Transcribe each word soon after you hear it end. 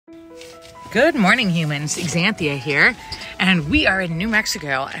Good morning, humans. Xanthia here, and we are in New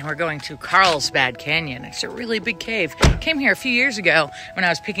Mexico, and we're going to Carlsbad Canyon. It's a really big cave. Came here a few years ago when I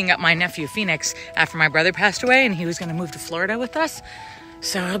was picking up my nephew Phoenix after my brother passed away, and he was going to move to Florida with us.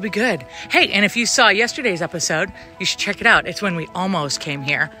 So it'll be good. Hey, and if you saw yesterday's episode, you should check it out. It's when we almost came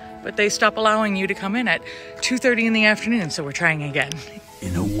here, but they stopped allowing you to come in at 2:30 in the afternoon, so we're trying again.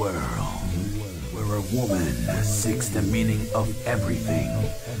 In a world where a woman seeks the meaning of everything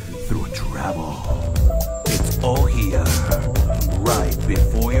through travel, it's all here, right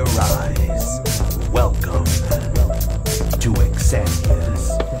before your eyes. Welcome to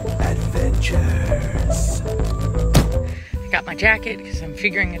Xanthia's Adventures. I got my jacket because I'm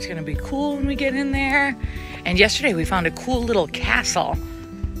figuring it's going to be cool when we get in there. And yesterday we found a cool little castle.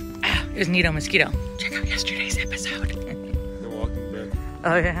 It was Nito Mosquito. Check out yesterday's episode. The Walking Dead.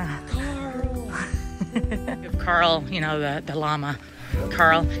 Oh, yeah. Carl, you know, the llama.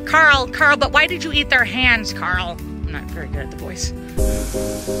 Carl, but why did you eat their hands, Carl? I'm not very good at the voice.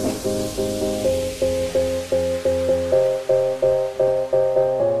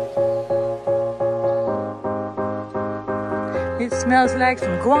 It smells like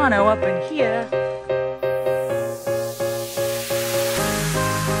some guano up in here.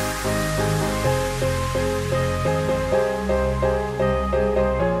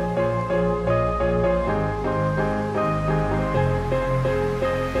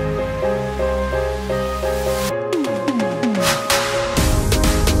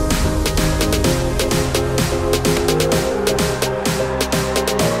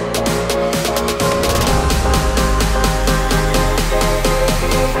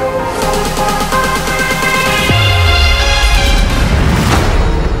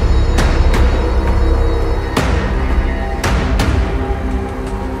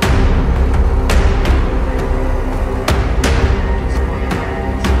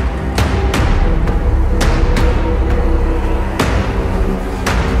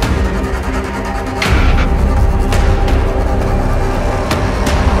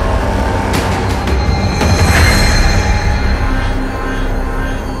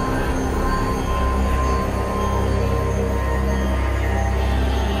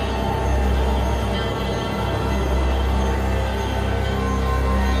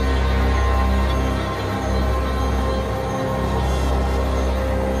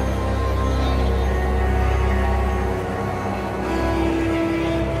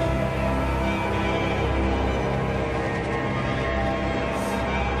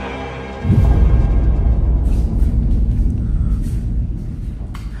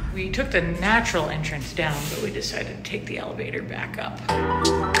 We took the natural entrance down, but we decided to take the elevator back up.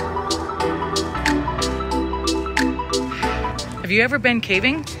 Have you ever been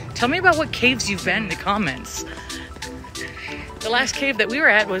caving? Tell me about what caves you've been in the comments. The last cave that we were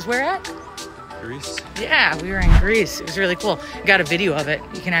at was where at? Greece. Yeah, we were in Greece. It was really cool. I got a video of it.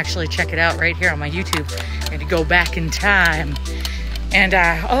 You can actually check it out right here on my YouTube. I had to go back in time. And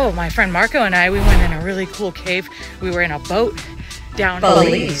my friend Marco and I, we went in a really cool cave. We were in a boat down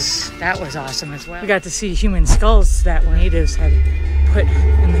Belize. That was awesome as well. We got to see human skulls that natives had put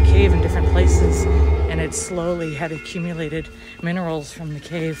in the cave in different places, and it slowly had accumulated minerals from the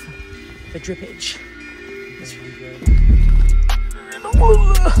cave, the drippage. It's really good.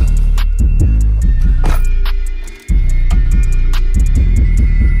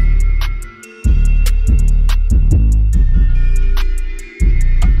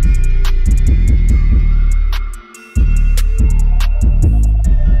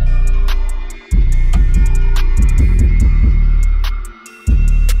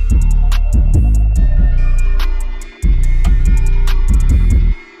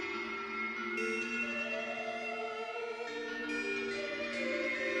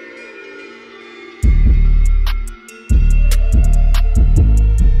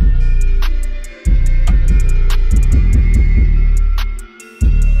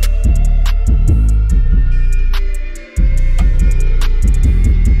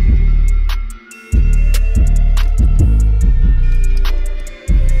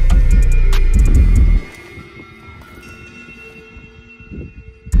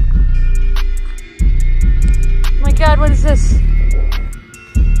 God, what is this?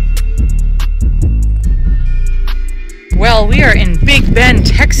 Well, we are in Big Bend,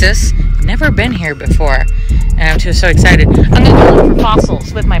 Texas. Never been here before, and I'm just so excited. I'm gonna go look for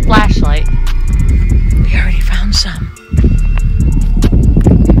fossils with my flashlight. We already found some.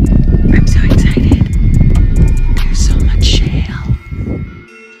 I'm so excited. There's so much shale.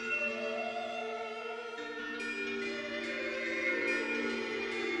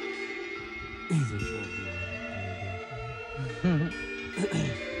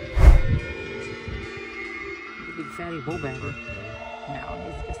 fatty bull bagger. No,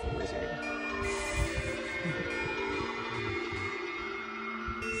 he's just a lizard.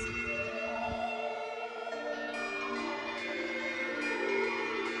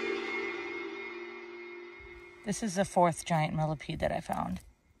 This is the 4th giant millipede that I found.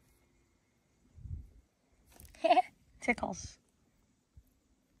 Tickles.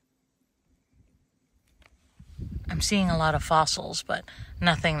 I'm seeing a lot of fossils, but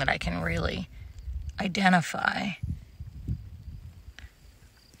nothing that I can really identify.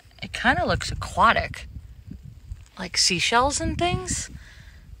 It kind of looks aquatic, like seashells and things,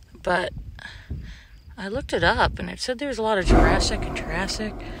 but I looked it up and it said there's a lot of Jurassic and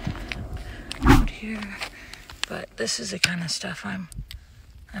Triassic out here, but this is the kind of stuff I'm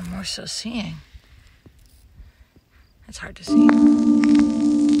more so seeing. It's hard to see.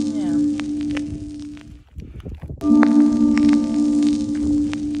 Yeah.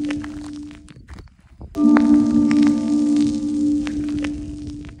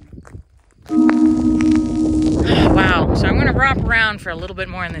 Wow, so I'm going to romp around for a little bit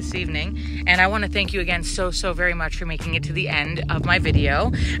more in this evening, and I want to thank you again so very much for making it to the end of my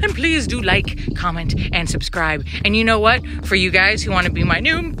video. And please do like, comment, and subscribe. And you know what? For you guys who want to be my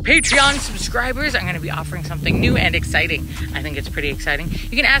new Patreon subscribers, I'm going to be offering something new and exciting. I think it's pretty exciting.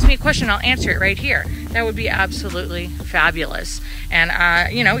 You can ask me a question, I'll answer it right here. That would be absolutely fabulous. And,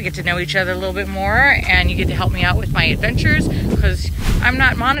 you know, we get to know each other a little bit more, and you get to help me out with my adventures, because I'm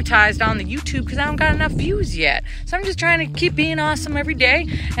not monetized on the YouTube because I don't got enough views yet. So I'm just trying to keep being awesome every day,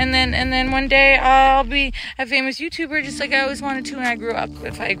 and then one day I'll be a famous YouTuber just like I always wanted to when I grew up,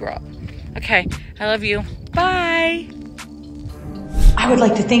 if I grow up. Okay, I love you. Bye. I would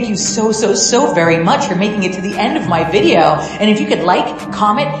like to thank you so very much for making it to the end of my video. And if you could like,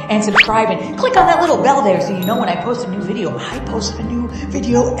 comment, and subscribe, and click on that little bell there so you know when I post a new video. I post a new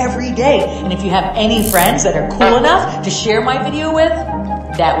video every day. And if you have any friends that are cool enough to share my video with,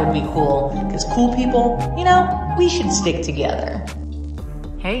 that would be cool. Because cool people, you know, we should stick together.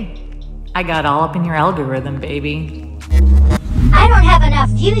 Hey, I got all up in your algorithm, baby. I don't have enough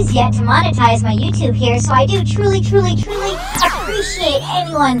views yet to monetize my YouTube here, so I do truly appreciate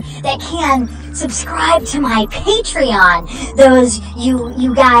anyone that can subscribe to my Patreon. Those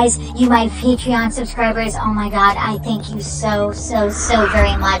you guys, you my Patreon subscribers, oh my god, I thank you so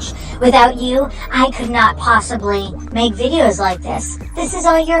very much. Without you, I could not possibly make videos like this. This is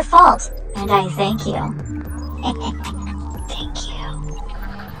all your fault, and I thank you. Thank you.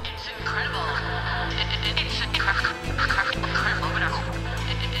 It's incredible. It's incredible.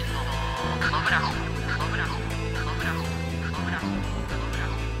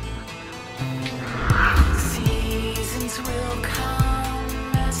 Seasons will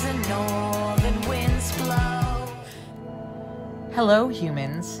come as the northern winds blow. Hello,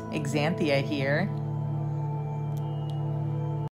 humans. Xanthia here.